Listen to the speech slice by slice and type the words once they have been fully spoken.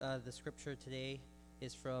The scripture today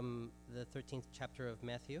is from the 13th chapter of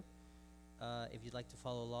Matthew. If you'd like to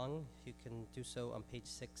follow along, you can do so on page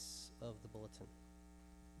 6 of the bulletin.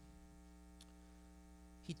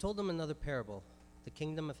 He told them another parable. The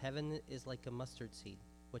kingdom of heaven is like a mustard seed,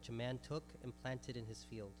 which a man took and planted in his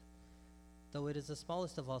field. Though it is the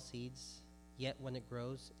smallest of all seeds, yet when it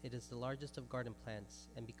grows, it is the largest of garden plants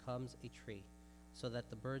and becomes a tree, so that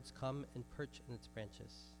the birds come and perch in its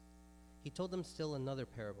branches. He told them still another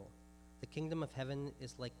parable. The kingdom of heaven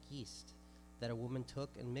is like yeast that a woman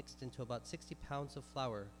took and mixed into about 60 pounds of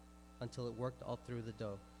flour until it worked all through the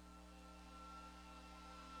dough.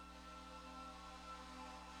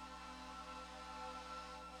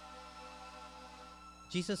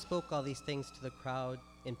 Jesus spoke all these things to the crowd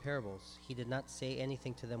in parables. He did not say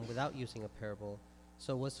anything to them without using a parable,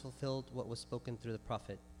 so was fulfilled what was spoken through the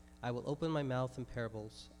prophet. I will open my mouth in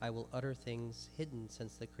parables. I will utter things hidden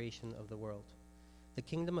since the creation of the world. The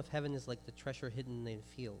kingdom of heaven is like the treasure hidden in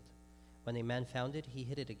a field. When a man found it, he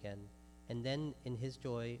hid it again, and then in his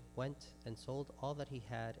joy went and sold all that he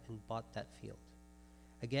had and bought that field.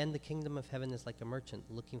 Again, the kingdom of heaven is like a merchant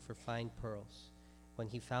looking for fine pearls. When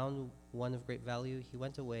he found one of great value, he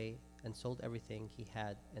went away and sold everything he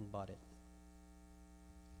had and bought it.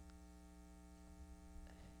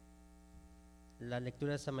 La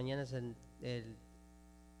lectura de esta mañana es en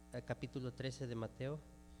el capítulo 13 de Mateo.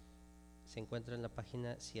 Se encuentra en la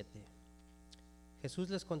página 7. Jesús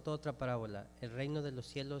les contó otra parábola. El reino de los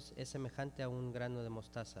cielos es semejante a un grano de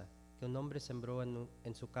mostaza que un hombre sembró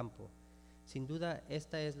en su campo. Sin duda,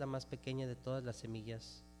 esta es la más pequeña de todas las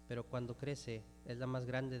semillas, pero cuando crece es la más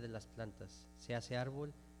grande de las plantas. Se hace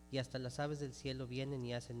árbol y hasta las aves del cielo vienen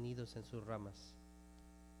y hacen nidos en sus ramas.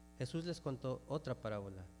 Jesús les contó otra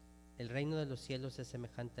parábola. El reino de los cielos es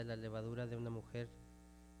semejante a la levadura de una mujer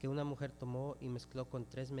que una mujer tomó y mezcló con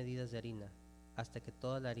 3 medidas de harina, hasta que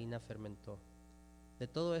toda la harina fermentó. De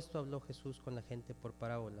todo esto habló Jesús con la gente por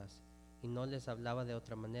parábolas, y no les hablaba de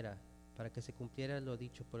otra manera, para que se cumpliera lo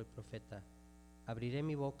dicho por el profeta. Abriré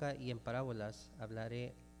mi boca y en parábolas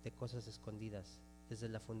hablaré de cosas escondidas, desde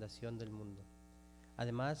la fundación del mundo.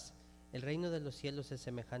 Además, el reino de los cielos es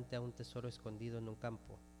semejante a un tesoro escondido en un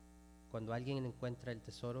campo. Cuando alguien encuentra el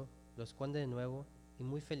tesoro, lo esconde de nuevo y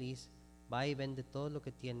muy feliz va y vende todo lo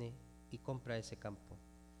que tiene y compra ese campo.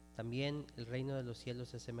 También el reino de los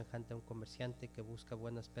cielos es semejante a un comerciante que busca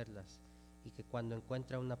buenas perlas y que cuando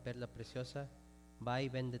encuentra una perla preciosa va y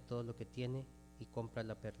vende todo lo que tiene y compra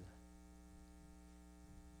la perla.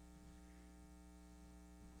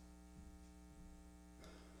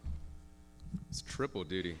 It's triple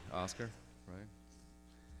duty, Oscar, right?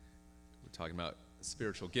 We're talking about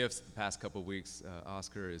spiritual gifts the past couple of weeks.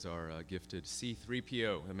 Oscar is our gifted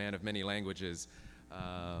C3PO, a man of many languages,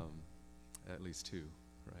 at least 2,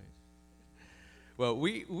 right? Well,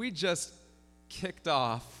 we just kicked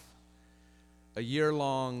off a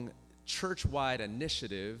year-long church-wide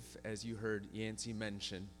initiative, as you heard Yancey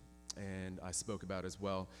mention, and I spoke about as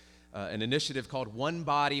well, an initiative called One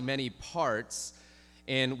Body, Many Parts,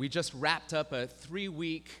 and we just wrapped up a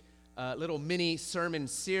 3-week little mini sermon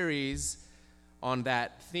series on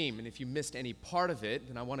that theme. And if you missed any part of it,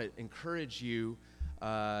 then I want to encourage you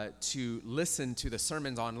to listen to the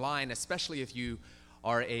sermons online, especially if you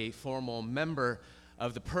are a formal member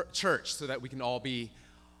of the church, so that we can all be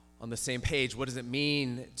on the same page. What does it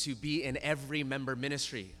mean to be in every member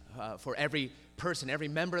ministry? For every person, every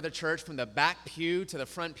member of the church, from the back pew to the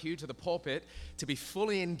front pew to the pulpit, to be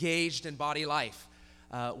fully engaged in body life,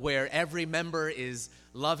 where every member is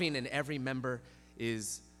loving and every member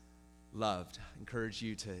is loved. I encourage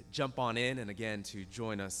you to jump on in and again to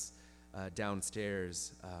join us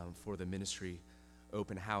downstairs for the ministry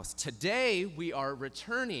open house. Today we are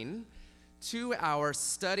returning to our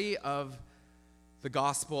study of the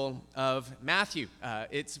Gospel of Matthew.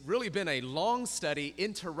 It's really been a long study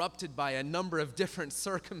interrupted by a number of different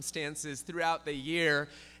circumstances throughout the year,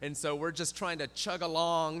 and so we're just trying to chug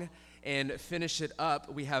along and finish it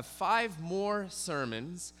up. We have 5 more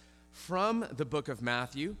sermons from the book of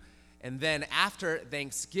Matthew. And then after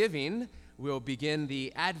Thanksgiving, we'll begin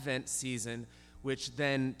the Advent season, which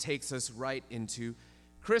then takes us right into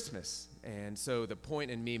Christmas. And so the point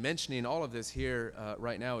in me mentioning all of this here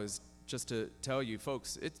right now is just to tell you,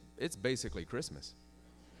 folks, it's basically Christmas.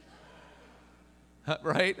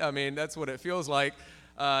 Right? I mean, that's what it feels like.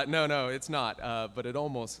 No, it's not. But it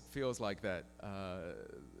almost feels like that.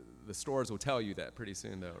 The stores will tell you that pretty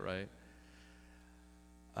soon, though, right?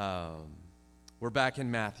 We're back in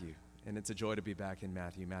Matthew. And it's a joy to be back in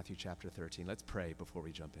Matthew chapter 13. Let's pray before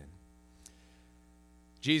we jump in.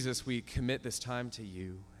 Jesus, we commit this time to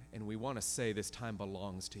you, and we want to say this time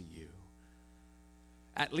belongs to you.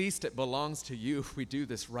 At least it belongs to you if we do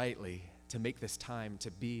this rightly, to make this time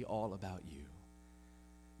to be all about you.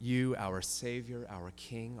 You, our Savior, our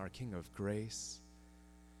King of grace.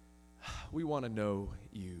 We want to know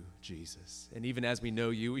you, Jesus. And even as we know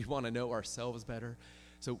you, we want to know ourselves better.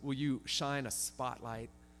 So will you shine a spotlight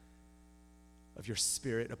of your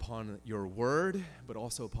Spirit upon your word, but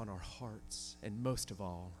also upon our hearts, and most of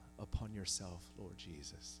all, upon yourself, Lord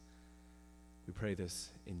Jesus. We pray this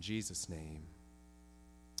in Jesus' name.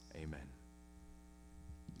 Amen.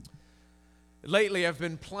 Lately, I've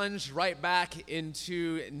been plunged right back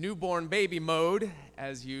into newborn baby mode,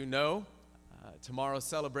 as you know. Tomorrow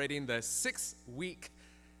celebrating the 6-week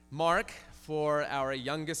mark for our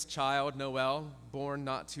youngest child, Noel, born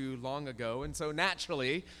not too long ago. And so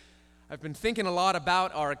naturally, I've been thinking a lot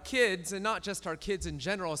about our kids, and not just our kids in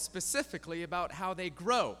general, specifically about how they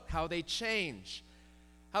grow, how they change,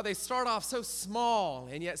 how they start off so small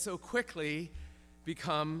and yet so quickly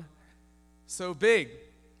become so big.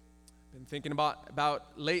 I've been thinking about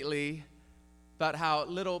lately about how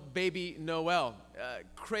little baby Noel,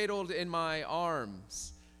 cradled in my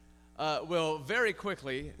arms, will very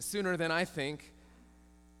quickly, sooner than I think,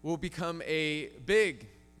 will become a big,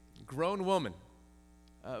 grown woman,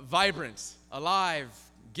 vibrant, alive,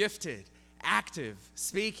 gifted, active,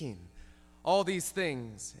 speaking, all these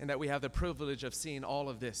things, and that we have the privilege of seeing all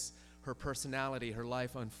of this, her personality, her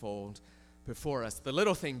life unfold before us, the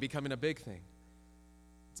little thing becoming a big thing.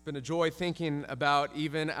 It's been a joy thinking about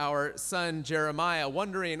even our son Jeremiah,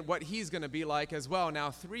 wondering what he's going to be like as well, now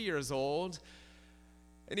 3 years old.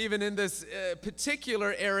 And even in this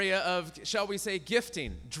particular area of, shall we say,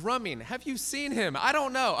 gifting, drumming. Have you seen him? I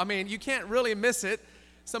don't know. I mean, you can't really miss it.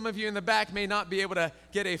 Some of you in the back may not be able to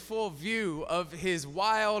get a full view of his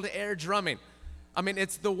wild air drumming. I mean,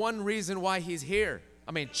 it's the one reason why he's here.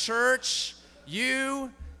 I mean, church, you,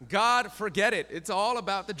 God, forget it. It's all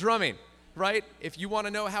about the drumming. Right? If you want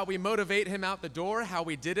to know how we motivate him out the door, how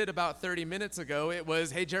we did it about 30 minutes ago, it was,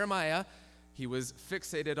 hey, Jeremiah, he was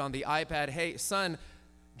fixated on the iPad. Hey, son,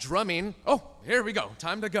 drumming. Oh, here we go.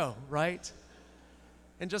 Time to go, right?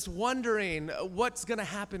 And just wondering what's going to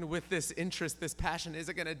happen with this interest, this passion. Is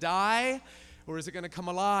it going to die or is it going to come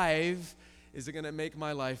alive? Is it going to make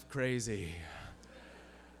my life crazy?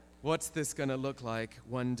 What's this going to look like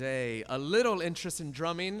one day? A little interest in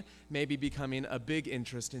drumming, maybe becoming a big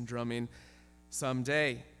interest in drumming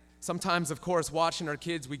someday. Sometimes, of course, watching our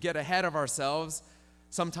kids, we get ahead of ourselves.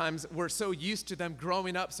 Sometimes we're so used to them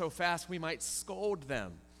growing up so fast, we might scold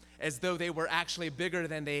them as though they were actually bigger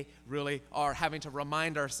than they really are, having to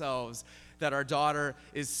remind ourselves that our daughter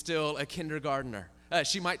is still a kindergartner.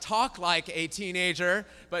 She might talk like a teenager,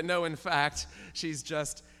 but no, in fact, she's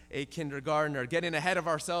just a kindergartner. Getting ahead of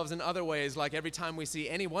ourselves in other ways, like every time we see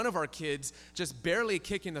any one of our kids just barely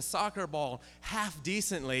kicking the soccer ball half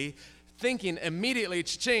decently, thinking immediately,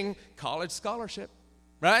 cha-ching, college scholarship,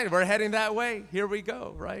 right? We're heading that way. Here we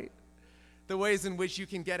go, right? The ways in which you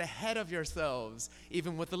can get ahead of yourselves,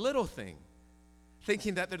 even with the little thing,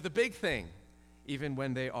 thinking that they're the big thing, even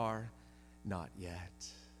when they are not yet.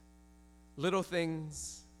 Little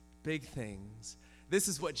things, big things. This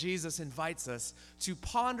is what Jesus invites us to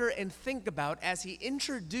ponder and think about as he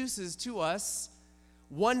introduces to us,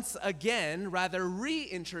 once again, rather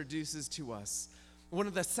reintroduces to us, one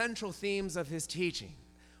of the central themes of his teaching.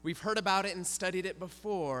 We've heard about it and studied it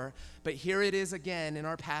before, but here it is again in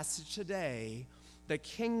our passage today, the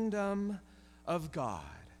kingdom of God,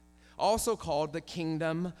 also called the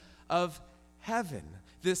kingdom of heaven.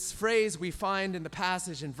 This phrase we find in the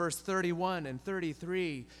passage in verse 31 and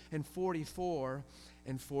 33 and 44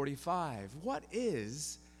 and 45. What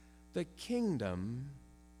is the kingdom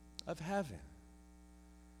of heaven?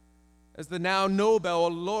 As the now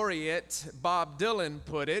Nobel laureate Bob Dylan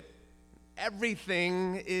put it,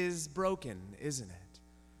 everything is broken, isn't it?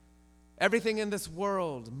 Everything in this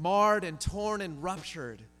world marred and torn and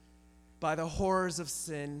ruptured by the horrors of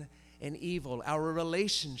sin and evil, our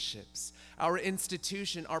relationships, our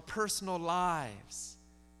institution, our personal lives,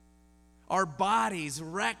 our bodies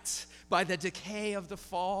wrecked by the decay of the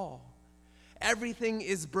fall. Everything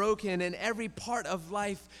is broken and every part of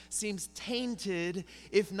life seems tainted,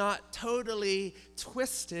 if not totally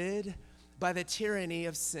twisted, by the tyranny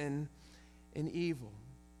of sin and evil.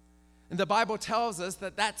 And the Bible tells us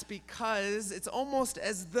that that's because it's almost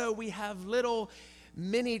as though we have little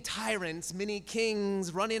many tyrants, many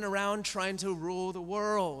kings running around trying to rule the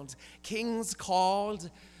world. Kings called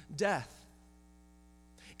death.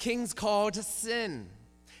 Kings called sin.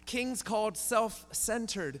 Kings called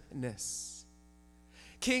self-centeredness.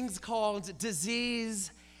 Kings called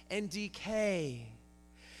disease and decay.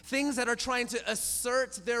 things that are trying to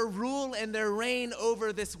assert their rule and their reign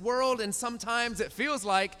over this world, and sometimes it feels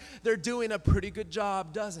like they're doing a pretty good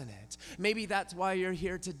job, doesn't it? Maybe that's why you're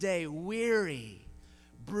here today, weary,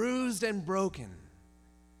 bruised and broken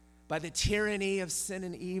by the tyranny of sin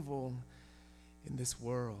and evil in this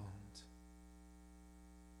world.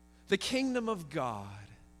 The kingdom of God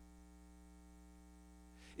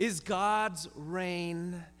is God's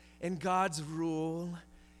reign and God's rule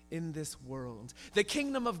in this world. The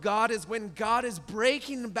kingdom of God is when God is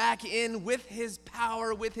breaking back in with his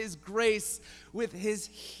power, with his grace, with his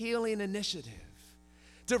healing initiative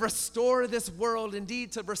to restore this world,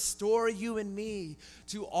 indeed to restore you and me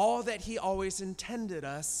to all that he always intended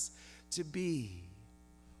us to be: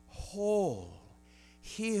 whole,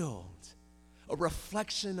 healed, a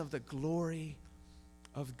reflection of the glory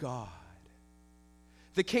of God.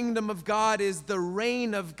 The kingdom of God is the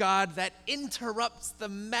reign of God that interrupts the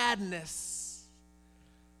madness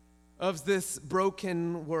of this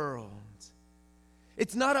broken world.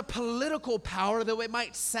 It's not a political power, though it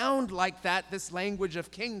might sound like that, this language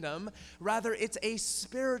of kingdom. Rather, it's a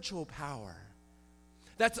spiritual power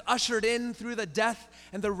that's ushered in through the death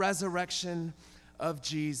and the resurrection of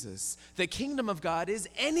Jesus. The kingdom of God is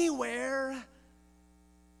anywhere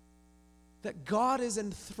that God is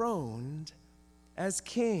enthroned as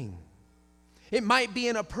king. It might be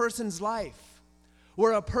in a person's life,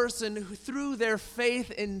 where a person who, through their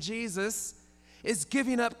faith in Jesus, is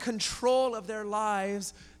giving up control of their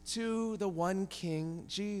lives to the one King,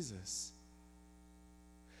 Jesus.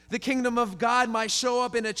 The kingdom of God might show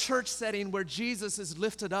up in a church setting where Jesus is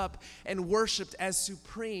lifted up and worshiped as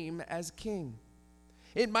supreme as king.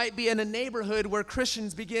 It might be in a neighborhood where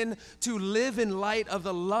Christians begin to live in light of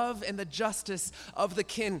the love and the justice of the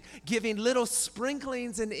King, giving little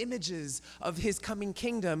sprinklings and images of his coming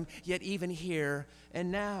kingdom, yet even here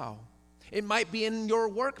and now. It might be in your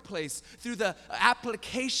workplace through the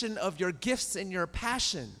application of your gifts and your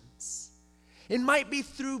passions. It might be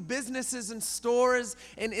through businesses and stores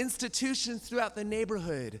and institutions throughout the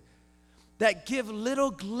neighborhood that give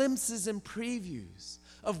little glimpses and previews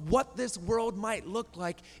of what this world might look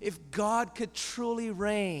like if God could truly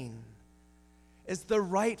reign as the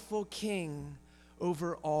rightful king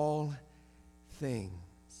over all things.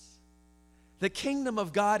 The kingdom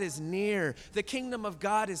of God is near. The kingdom of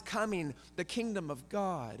God is coming. The kingdom of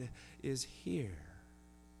God is here.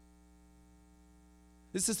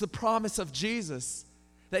 This is the promise of Jesus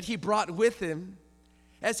that he brought with him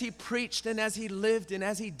as he preached and as he lived and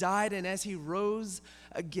as he died and as he rose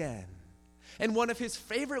again. And one of his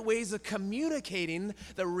favorite ways of communicating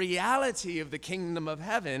the reality of the kingdom of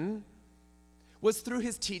heaven was through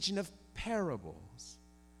his teaching of parables.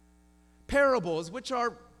 Parables, which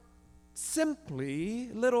are simply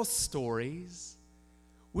little stories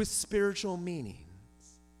with spiritual meanings,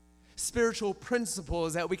 spiritual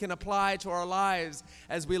principles that we can apply to our lives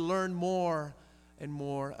as we learn more and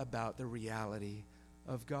more about the reality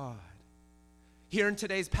of God. Here in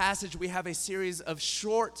today's passage, we have a series of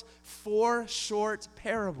four short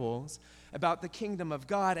parables about the kingdom of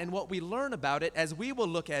God. And what we learn about it, as we will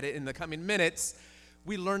look at it in the coming minutes,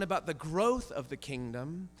 we learn about the growth of the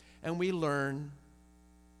kingdom, and we learn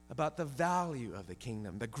about the value of the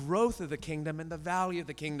kingdom, the growth of the kingdom and the value of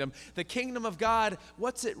the kingdom. The kingdom of God,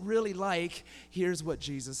 what's it really like? Here's what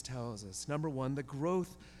Jesus tells us. Number one, the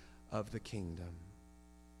growth of the kingdom.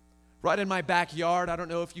 Right in my backyard, I don't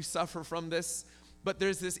know if you suffer from this, but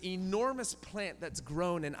there's this enormous plant that's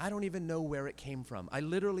grown, and I don't even know where it came from. I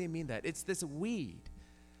literally mean that. It's this weed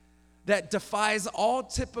that defies all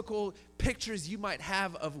typical pictures you might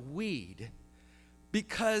have of weed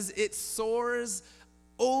because it soars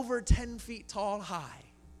over 10 feet tall high.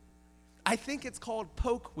 I think it's called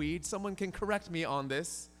pokeweed. Someone can correct me on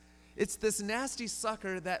this. It's this nasty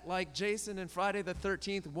sucker that, like Jason and Friday the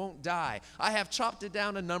 13th, won't die. I have chopped it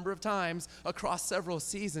down a number of times across several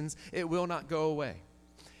seasons. It will not go away.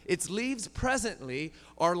 Its leaves presently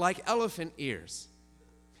are like elephant ears.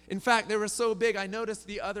 In fact, they were so big, I noticed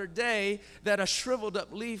the other day that a shriveled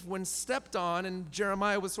up leaf, when stepped on, and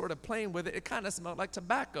Jeremiah was sort of playing with it, it kind of smelled like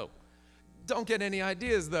tobacco. Don't get any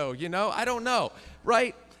ideas, though, I don't know,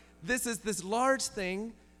 right? This is this large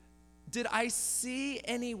thing. Did I see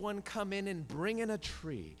anyone come in and bring in a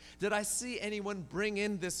tree? Did I see anyone bring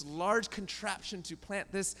in this large contraption to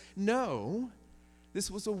plant this? No.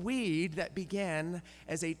 This was a weed that began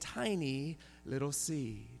as a tiny little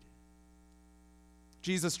seed.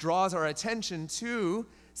 Jesus draws our attention to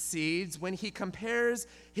seeds when he compares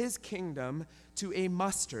his kingdom to a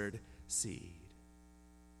mustard seed.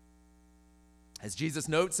 As Jesus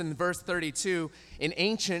notes in verse 32, in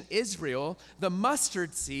ancient Israel, the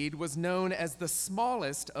mustard seed was known as the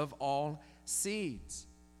smallest of all seeds.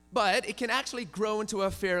 But it can actually grow into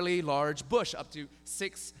a fairly large bush, up to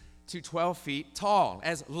 6 to 12 feet tall,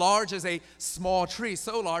 as large as a small tree.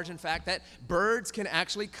 So large, in fact, that birds can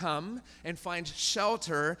actually come and find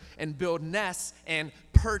shelter and build nests and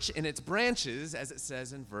perch in its branches, as it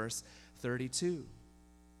says in verse 32.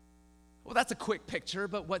 Well, that's a quick picture,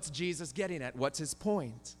 but what's Jesus getting at? What's his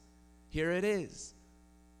point? Here it is.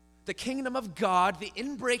 The kingdom of God, the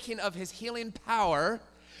inbreaking of his healing power,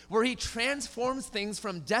 where he transforms things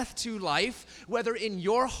from death to life, whether in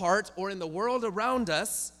your heart or in the world around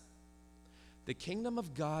us. The kingdom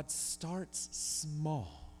of God starts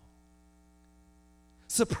small,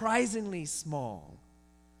 surprisingly small,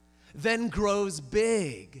 then grows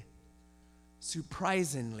big,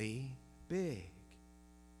 surprisingly big.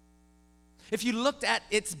 If you looked at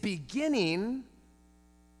its beginning,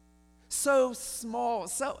 so small,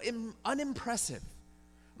 so unimpressive,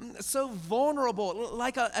 so vulnerable,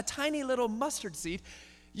 like a tiny little mustard seed,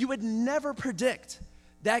 you would never predict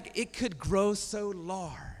that it could grow so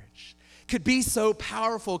large, could be so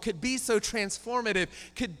powerful, could be so transformative,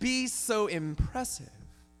 could be so impressive.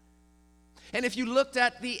 And if you looked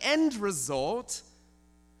at the end result,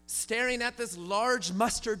 staring at this large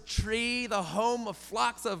mustard tree, the home of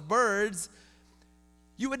flocks of birds,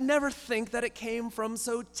 you would never think that it came from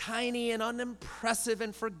so tiny and unimpressive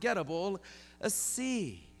and forgettable a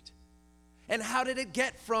seed. And how did it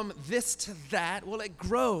get from this to that? Well, it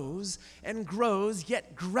grows and grows,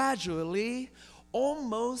 yet gradually,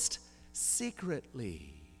 almost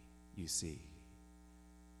secretly, you see.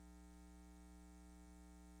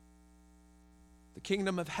 The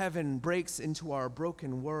kingdom of heaven breaks into our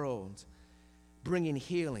broken world, bringing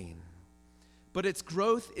healing. But its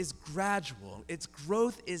growth is gradual. Its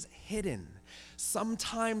growth is hidden.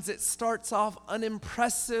 Sometimes it starts off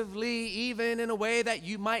unimpressively, even in a way that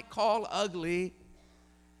you might call ugly,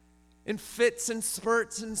 in fits and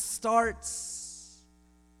spurts and starts,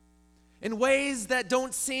 in ways that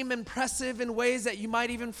don't seem impressive, in ways that you might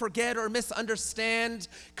even forget or misunderstand,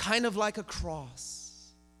 kind of like a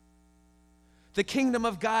cross. The kingdom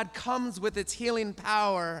of God comes with its healing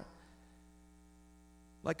power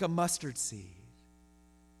like a mustard seed.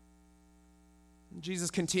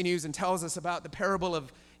 Jesus continues and tells us about the parable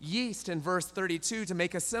of yeast in verse 32 to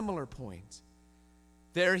make a similar point.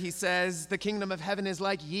 There he says, the kingdom of heaven is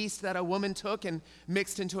like yeast that a woman took and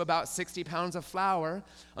mixed into about 60 pounds of flour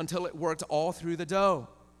until it worked all through the dough.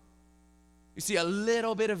 You see, a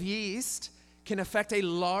little bit of yeast can affect a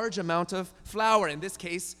large amount of flour. In this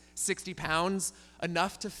case, 60 pounds,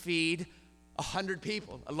 enough to feed 100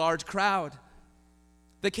 people, a large crowd.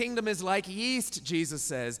 The kingdom is like yeast, Jesus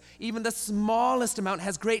says. Even the smallest amount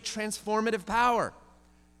has great transformative power.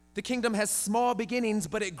 The kingdom has small beginnings,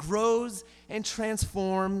 but it grows and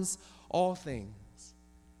transforms all things.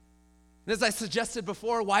 And as I suggested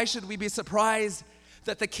before, why should we be surprised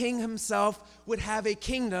that the king himself would have a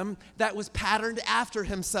kingdom that was patterned after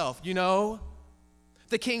himself? You know,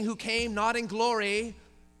 the king who came not in glory,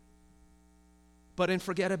 but in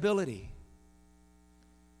forgettability,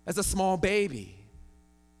 as a small baby,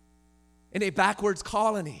 in a backwards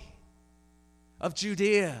colony of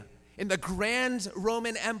Judea, in the grand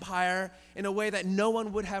Roman Empire, in a way that no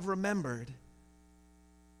one would have remembered.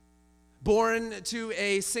 Born to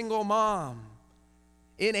a single mom,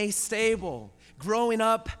 in a stable, growing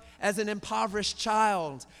up as an impoverished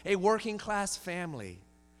child, a working class family,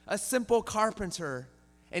 a simple carpenter,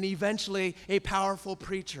 and eventually a powerful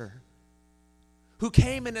preacher, who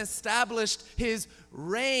came and established his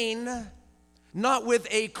reign not with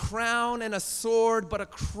a crown and a sword, but a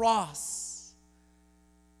cross.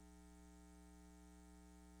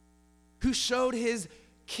 Who showed his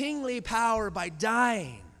kingly power by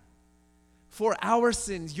dying for our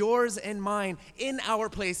sins, yours and mine, in our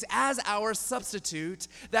place, as our substitute,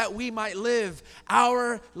 that we might live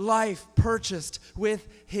our life purchased with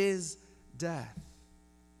his death.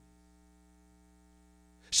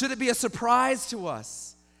 Should it be a surprise to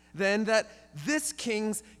us, then, that this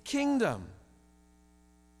king's kingdom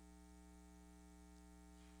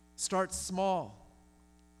starts small,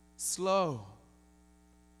 slow,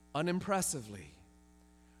 unimpressively,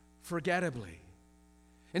 forgettably?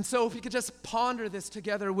 And so if you could just ponder this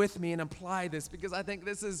together with me and apply this, because I think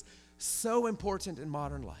this is so important in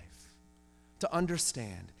modern life, to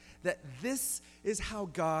understand that this is how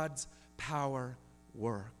God's power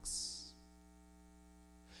works.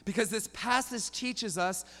 Because this passage teaches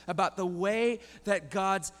us about the way that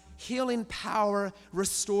God's healing power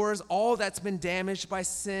restores all that's been damaged by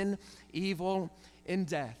sin, evil, and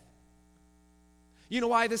death. You know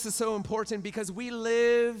why this is so important? Because we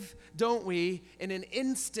live, don't we, in an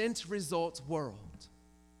instant results world.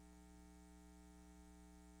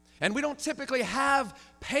 And we don't typically have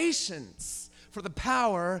patience for the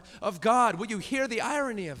power of God. Will you hear the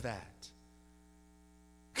irony of that?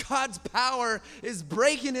 God's power is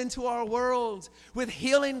breaking into our world with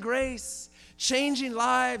healing grace, changing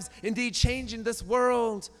lives, indeed changing this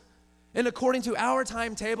world. And according to our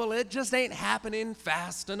timetable, it just ain't happening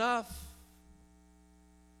fast enough.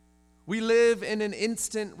 We live in an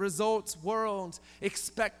instant results world,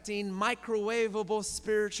 expecting microwavable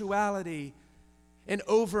spirituality, an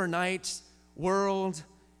overnight world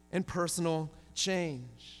and personal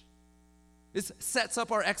change. This sets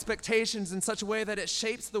up our expectations in such a way that it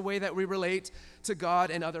shapes the way that we relate to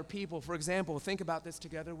God and other people. For example, think about this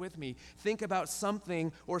together with me. Think about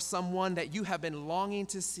something or someone that you have been longing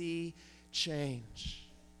to see change.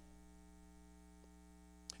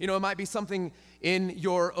 You know, it might be something in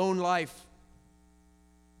your own life.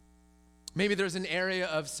 Maybe there's an area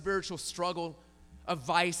of spiritual struggle, a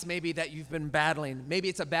vice maybe that you've been battling. Maybe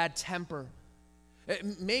it's a bad temper.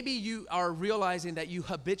 Maybe you are realizing that you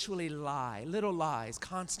habitually lie, little lies,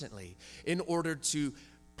 constantly, in order to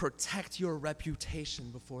protect your reputation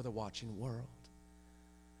before the watching world.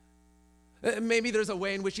 Maybe there's a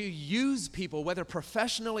way in which you use people, whether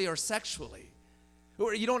professionally or sexually,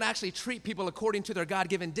 or you don't actually treat people according to their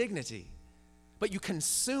God-given dignity, but you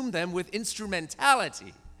consume them with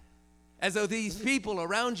instrumentality, as though these people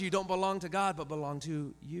around you don't belong to God, but belong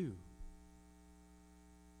to you.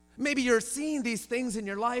 Maybe you're seeing these things in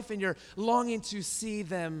your life and you're longing to see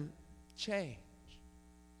them change.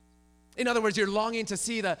 In other words, you're longing to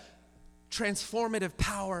see the transformative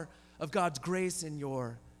power of God's grace in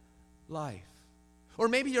your life. Or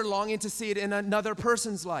maybe you're longing to see it in another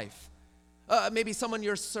person's life. Maybe someone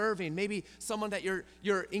you're serving, maybe someone that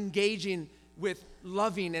you're engaging with,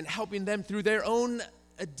 loving and helping them through their own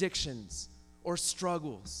addictions or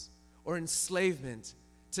struggles or enslavement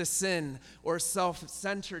to sin or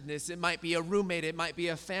self-centeredness. It might be a roommate, it might be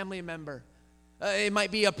a family member, it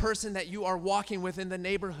might be a person that you are walking with in the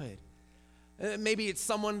neighborhood. Maybe it's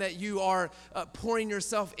someone that you are pouring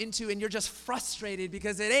yourself into and you're just frustrated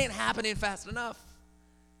because it ain't happening fast enough.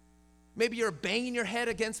 Maybe you're banging your head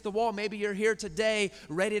against the wall. Maybe you're here today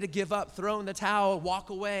ready to give up, throw in the towel, walk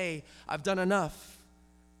away. I've done enough.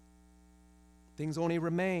 Things only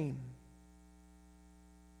remain.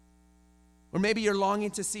 Or maybe you're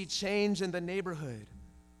longing to see change in the neighborhood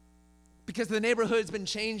because the neighborhood's been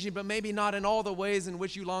changing, but maybe not in all the ways in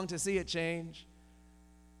which you long to see it change.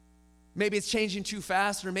 Maybe it's changing too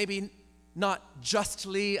fast, or maybe not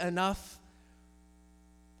justly enough.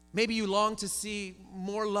 Maybe you long to see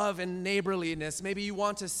more love and neighborliness. Maybe you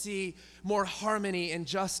want to see more harmony and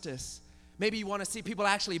justice. Maybe you want to see people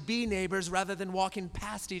actually be neighbors rather than walking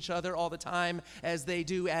past each other all the time as they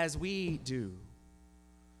do, as we do.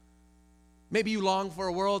 Maybe you long for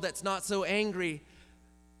a world that's not so angry,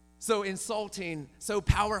 so insulting, so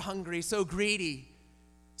power hungry, so greedy,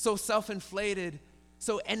 so self-inflated,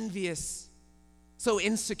 so envious, so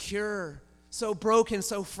insecure, so broken,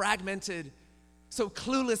 so fragmented, so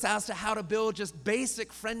clueless as to how to build just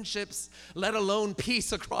basic friendships, let alone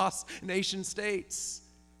peace across nation states.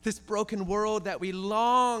 This broken world that we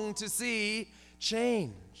long to see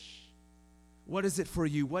change. What is it for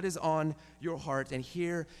you? What is on your heart? And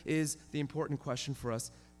here is the important question for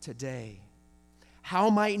us today. How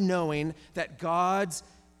might knowing that God's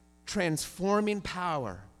transforming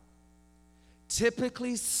power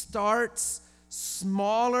typically starts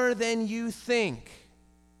smaller than you think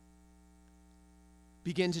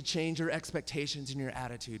begin to change your expectations and your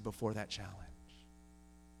attitude before that challenge?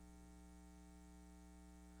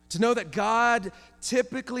 To know that God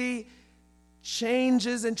typically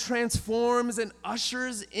changes and transforms and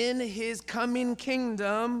ushers in his coming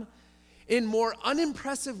kingdom in more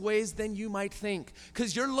unimpressive ways than you might think.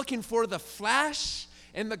 Because you're looking for the flash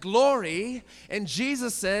and the glory, and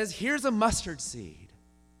Jesus says, here's a mustard seed.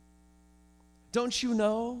 Don't you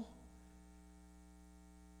know?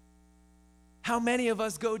 How many of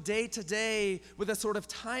us go day to day with a sort of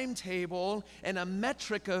timetable and a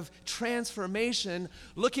metric of transformation,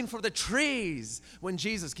 looking for the trees when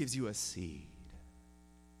Jesus gives you a seed?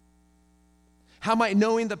 How might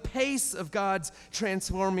knowing the pace of God's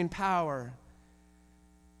transforming power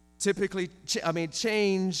typically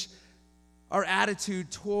change our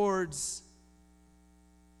attitude towards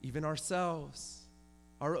even ourselves,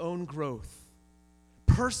 our own growth?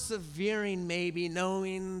 Persevering, maybe,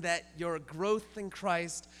 knowing that your growth in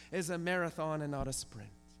Christ is a marathon and not a sprint.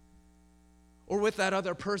 Or with that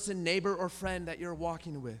other person, neighbor, or friend that you're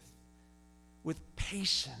walking with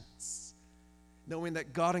patience knowing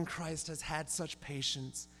that God in Christ has had such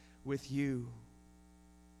patience with you?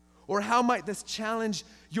 Or how might this challenge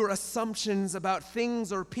your assumptions about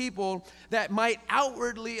things or people that might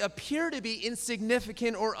outwardly appear to be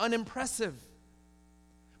insignificant or unimpressive,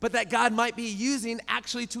 but that God might be using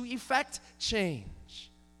actually to effect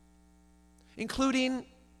change, including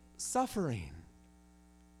suffering?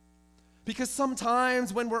 Because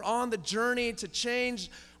sometimes when we're on the journey to change,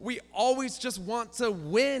 we always just want to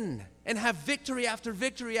win and have victory after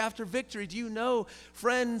victory after victory. Do you know,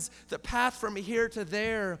 friends, the path from here to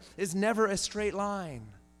there is never a straight line.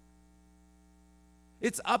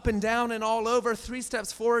 It's up and down and all over, 3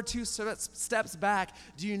 steps forward, 2 steps back.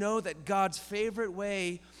 Do you know that God's favorite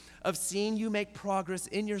way of seeing you make progress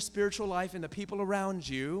in your spiritual life and the people around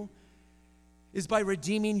you is by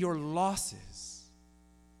redeeming your losses,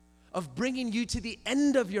 of bringing you to the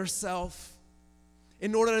end of yourself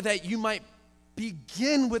in order that you might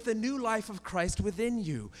begin with the new life of Christ within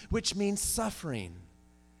you, which means suffering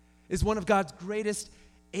is one of God's greatest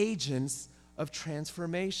agents of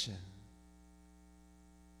transformation.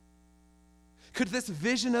 Could this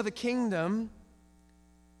vision of the kingdom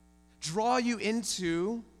draw you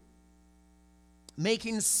into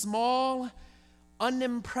making small,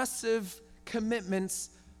 unimpressive commitments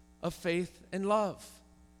of faith and love?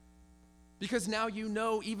 Because now you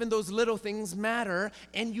know even those little things matter,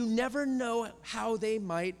 and you never know how they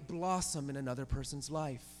might blossom in another person's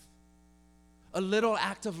life. A little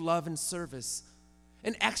act of love and service,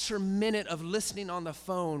 an extra minute of listening on the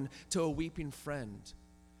phone to a weeping friend,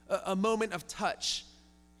 a moment of touch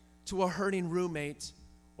to a hurting roommate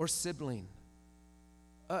or sibling,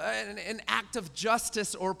 an act of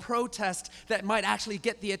justice or protest that might actually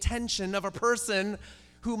get the attention of a person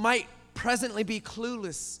who might presently be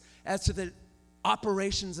clueless as to the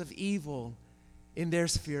operations of evil in their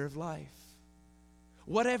sphere of life.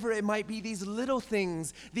 Whatever it might be, these little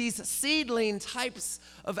things, these seedling types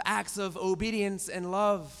of acts of obedience and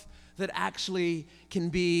love that actually can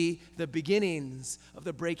be the beginnings of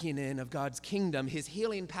the breaking in of God's kingdom, His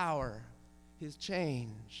healing power, His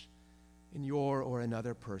change in your or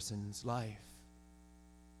another person's life.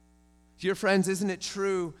 Dear friends, isn't it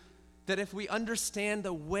true that if we understand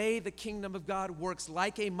the way the kingdom of God works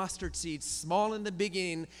like a mustard seed, small in the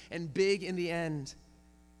beginning and big in the end,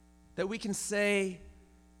 that we can say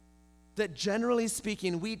that generally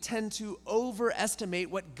speaking, we tend to overestimate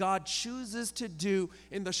what God chooses to do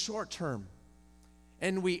in the short term,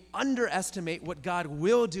 and we underestimate what God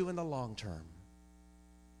will do in the long term.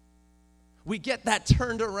 We get that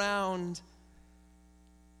turned around,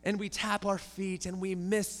 and we tap our feet, and we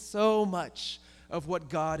miss so much of what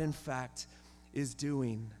God, in fact, is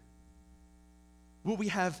doing. Will we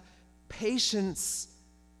have patience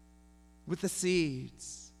with the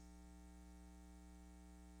seeds,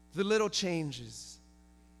 the little changes,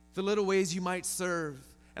 the little ways you might serve?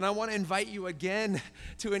 And I want to invite you again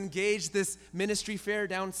to engage this ministry fair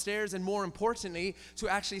downstairs, and more importantly, to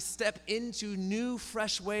actually step into new,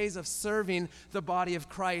 fresh ways of serving the body of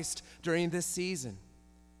Christ during this season.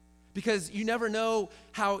 Because you never know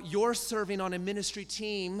how your serving on a ministry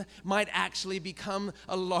team might actually become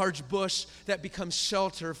a large bush that becomes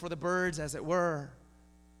shelter for the birds, as it were.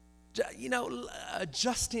 You know,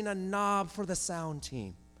 adjusting a knob for the sound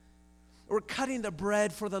team, or cutting the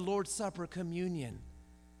bread for the Lord's Supper communion,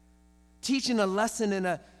 teaching a lesson in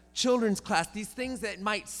a children's class, these things that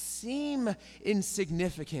might seem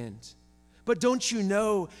insignificant. But don't you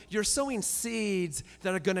know, you're sowing seeds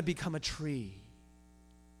that are going to become a tree.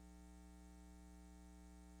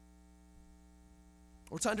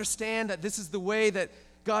 Or to understand that this is the way that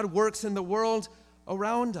God works in the world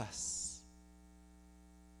around us.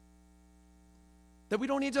 That we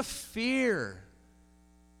don't need to fear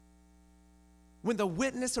when the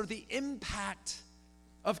witness or the impact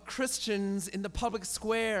of Christians in the public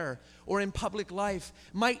square or in public life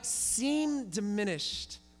might seem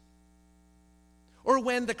diminished, or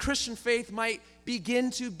when the Christian faith might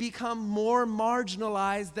begin to become more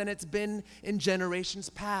marginalized than it's been in generations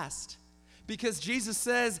past. Because Jesus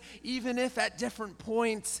says, even if at different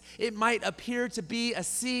points it might appear to be a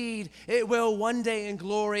seed, it will one day in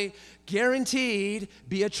glory, guaranteed,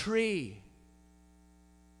 be a tree.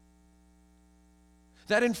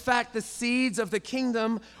 That in fact the seeds of the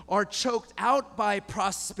kingdom are choked out by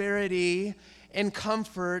prosperity and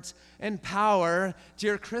comfort and power.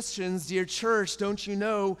 Dear Christians, dear church, don't you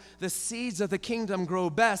know the seeds of the kingdom grow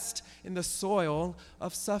best in the soil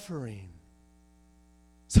of suffering?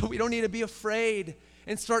 So we don't need to be afraid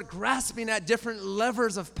and start grasping at different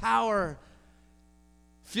levers of power,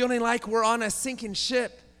 feeling like we're on a sinking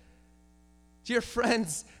ship. Dear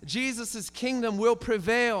friends, Jesus' kingdom will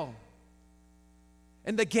prevail.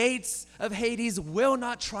 And the gates of Hades will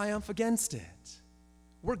not triumph against it.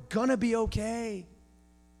 We're gonna be okay.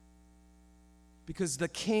 Because the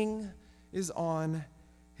King is on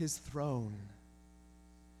his throne.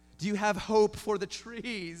 Do you have hope for the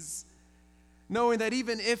trees? Knowing that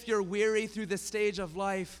even if you're weary through this stage of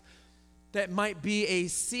life, that might be a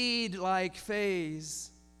seed-like phase,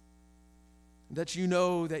 that you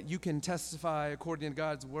know that you can testify according to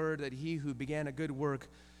God's word that he who began a good work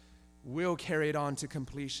will carry it on to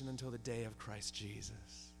completion until the day of Christ Jesus.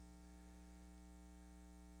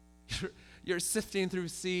 You're sifting through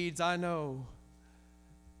seeds, I know.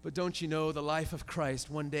 But don't you know the life of Christ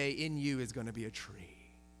one day in you is going to be a tree?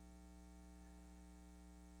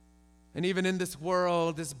 And even in this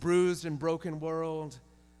world, this bruised and broken world,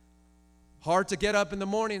 hard to get up in the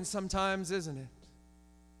morning sometimes, isn't it?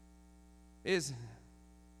 Isn't it?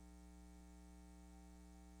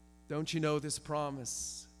 Don't you know this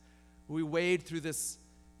promise? We wade through this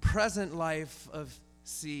present life of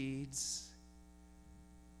seeds.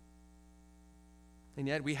 And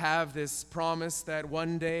yet we have this promise that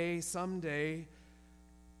one day, someday,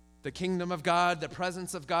 the kingdom of God, the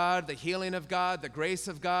presence of God, the healing of God, the grace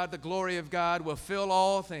of God, the glory of God will fill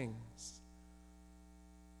all things.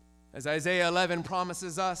 As Isaiah 11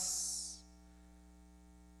 promises us,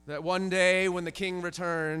 that one day when the King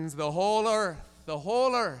returns, the whole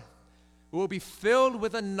earth will be filled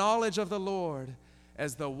with the knowledge of the Lord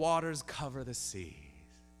as the waters cover the seas.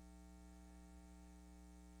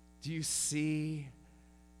 Do you see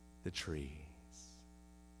the trees?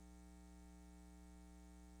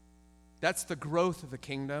 That's the growth of the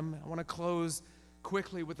kingdom. I want to close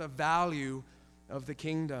quickly with the value of the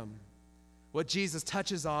kingdom. What Jesus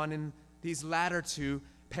touches on in these latter two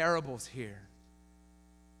parables here.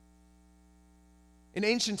 In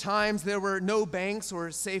ancient times, there were no banks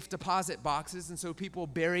or safe deposit boxes, and so people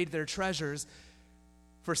buried their treasures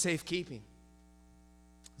for safekeeping.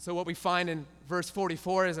 So what we find in verse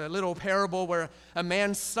 44 is a little parable where a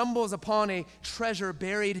man stumbles upon a treasure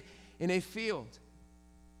buried in a field.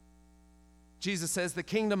 Jesus says, the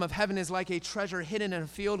kingdom of heaven is like a treasure hidden in a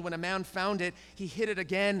field. When a man found it, he hid it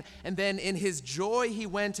again, and then in his joy he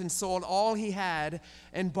went and sold all he had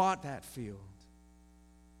and bought that field.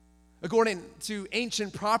 According to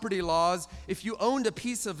ancient property laws, if you owned a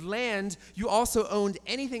piece of land, you also owned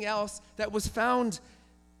anything else that was found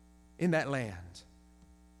in that land.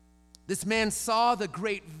 This man saw the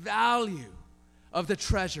great value of the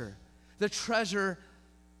treasure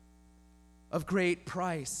of great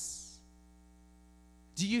price.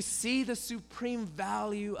 Do you see the supreme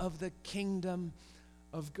value of the kingdom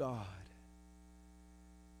of God?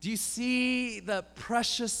 Do you see the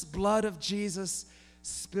precious blood of Jesus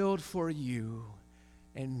spilled for you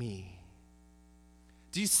and me?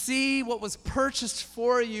 Do you see what was purchased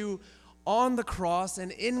for you on the cross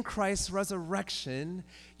and in Christ's resurrection,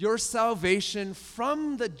 your salvation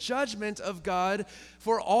from the judgment of God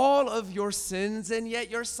for all of your sins, and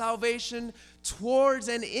yet your salvation towards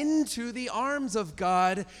and into the arms of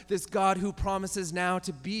God, this God who promises now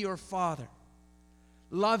to be your Father,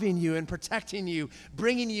 loving you and protecting you,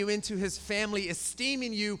 bringing you into his family,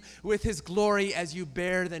 esteeming you with his glory as you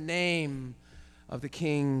bear the name of the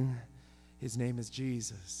King. His name is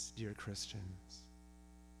Jesus, dear Christians.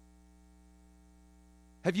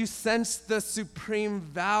 Have you sensed the supreme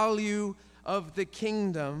value of the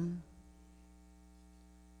kingdom?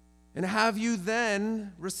 And have you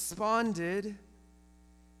then responded,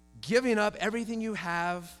 giving up everything you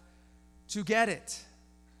have to get it?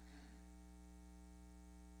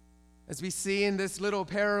 As we see in this little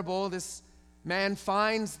parable, this man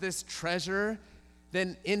finds this treasure,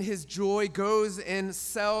 then in his joy goes and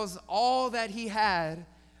sells all that he had,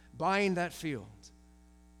 buying that field.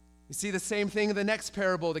 You see the same thing in the next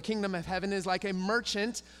parable. The kingdom of heaven is like a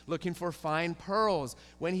merchant looking for fine pearls.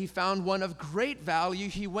 When he found one of great value,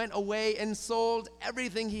 he went away and sold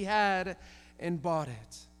everything he had and bought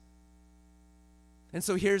it. And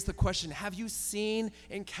so here's the question. Have you seen,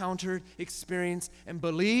 encountered, experienced, and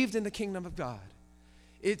believed in the kingdom of God?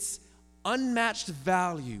 Its unmatched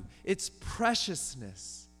value, its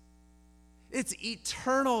preciousness, its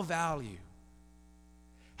eternal value.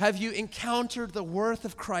 Have you encountered the worth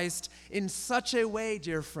of Christ in such a way,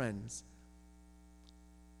 dear friends,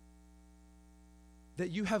 that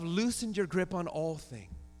you have loosened your grip on all things?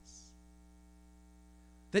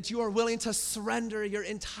 That you are willing to surrender your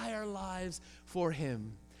entire lives for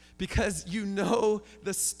him? Because you know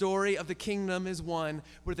the story of the kingdom is one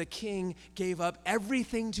where the king gave up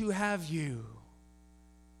everything to have you.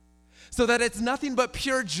 So that it's nothing but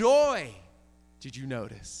pure joy. Did you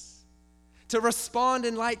notice? To respond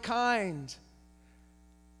in like kind.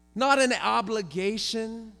 not an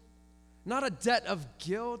obligation, not a debt of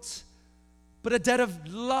guilt, but a debt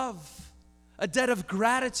of love, a debt of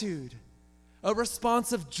gratitude, a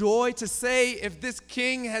response of joy to say, if this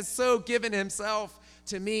king has so given himself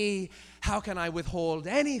to me, how can I withhold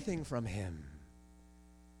anything from him?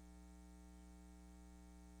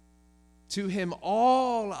 To him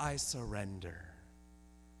all I surrender.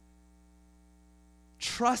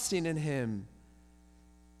 Trusting in him,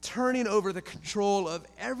 turning over the control of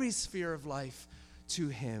every sphere of life to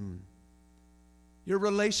him. Your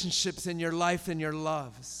relationships in your life and your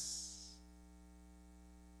loves.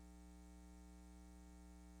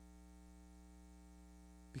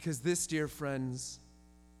 Because this, dear friends,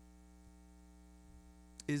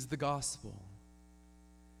 is the gospel.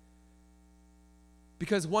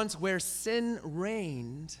 Because once where sin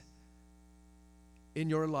reigned in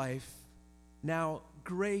your life, now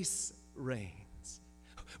grace reigns.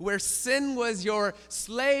 Where sin was your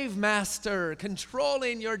slave master,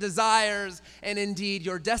 controlling your desires and indeed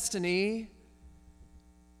your destiny,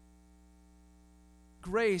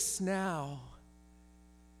 grace now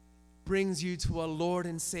brings you to a Lord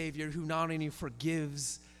and Savior who not only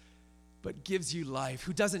forgives, but gives you life,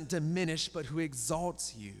 who doesn't diminish, but who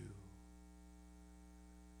exalts you.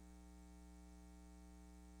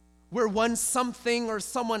 Where once something or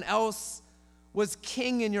someone else was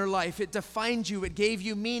king in your life, it defined you, it gave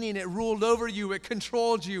you meaning, it ruled over you, it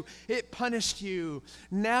controlled you, it punished you.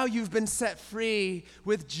 Now you've been set free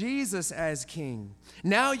with Jesus as king.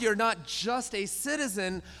 Now you're not just a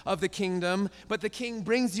citizen of the kingdom, but the king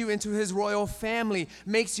brings you into his royal family,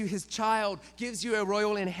 makes you his child, gives you a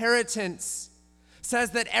royal inheritance,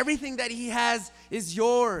 says that everything that he has is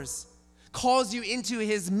yours, calls you into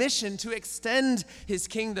his mission to extend his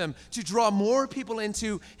kingdom, to draw more people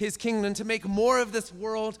into his kingdom, to make more of this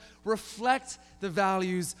world reflect the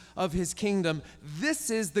values of his kingdom. This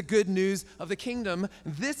is the good news of the kingdom.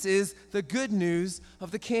 This is the good news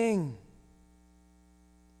of the king.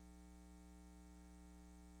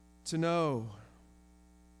 To know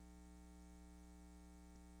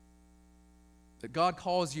that God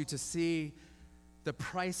calls you to see the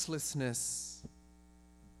pricelessness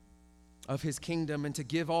of his kingdom and to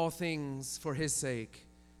give all things for his sake.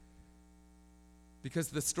 Because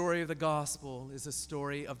the story of the gospel is a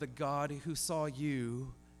story of the God who saw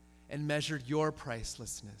you and measured your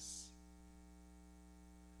pricelessness.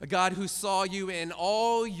 A God who saw you in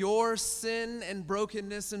all your sin and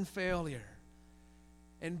brokenness and failure,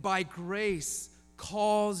 and by grace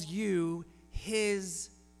calls you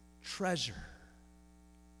his treasure.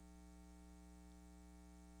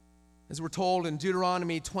 As we're told in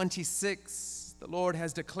Deuteronomy 26, the Lord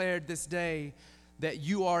has declared this day that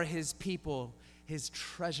you are his people, his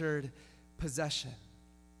treasured possession.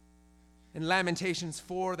 In Lamentations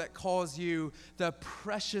 4, that calls you the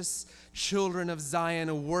precious children of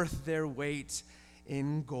Zion, worth their weight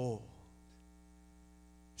in gold.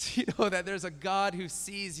 Do you know that there's a God who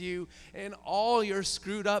sees you in all your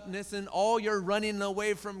screwed upness and all your running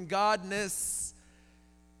away from Godness?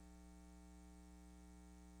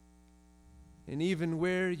 And even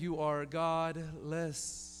where you are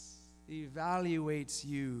godless, evaluates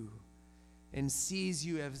you and sees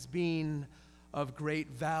you as being of great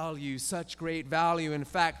value, such great value, in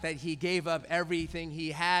fact, that he gave up everything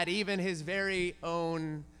he had, even his very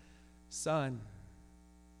own son,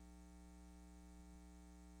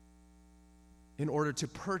 in order to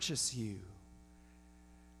purchase you,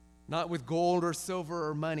 not with gold or silver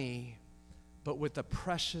or money, but with the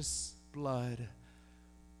precious blood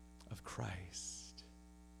of Christ,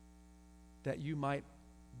 that you might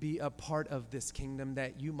be a part of this kingdom,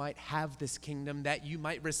 that you might have this kingdom, that you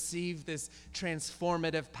might receive this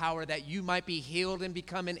transformative power, that you might be healed and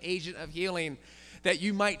become an agent of healing, that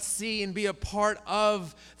you might see and be a part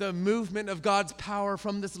of the movement of God's power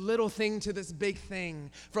from this little thing to this big thing,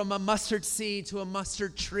 from a mustard seed to a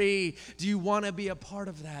mustard tree. Do you want to be a part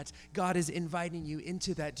of that? God is inviting you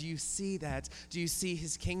into that. Do you see that? Do you see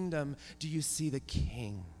his kingdom? Do you see the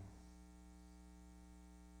king?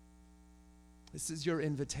 This is your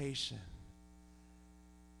invitation.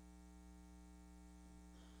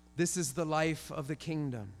 This is the life of the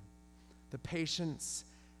kingdom, the patience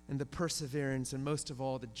and the perseverance, and most of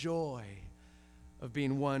all, the joy of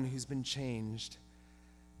being one who's been changed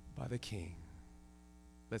by the King.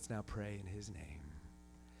 Let's now pray in his name.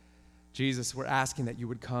 Jesus, we're asking that you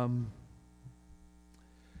would come,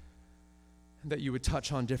 and that you would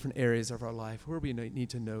touch on different areas of our life where we need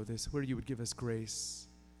to know this, where you would give us grace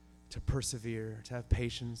to persevere, to have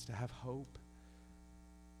patience, to have hope,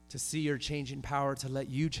 to see your changing power, to let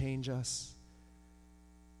you change us.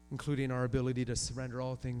 including our ability to surrender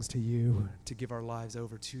all things to you, to give our lives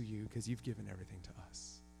over to you, because you've given everything to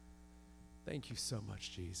us. Thank you so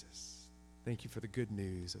much, Jesus. Thank you for the good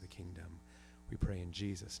news of the kingdom. We pray in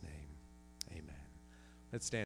Jesus' name. Amen. Let's stand.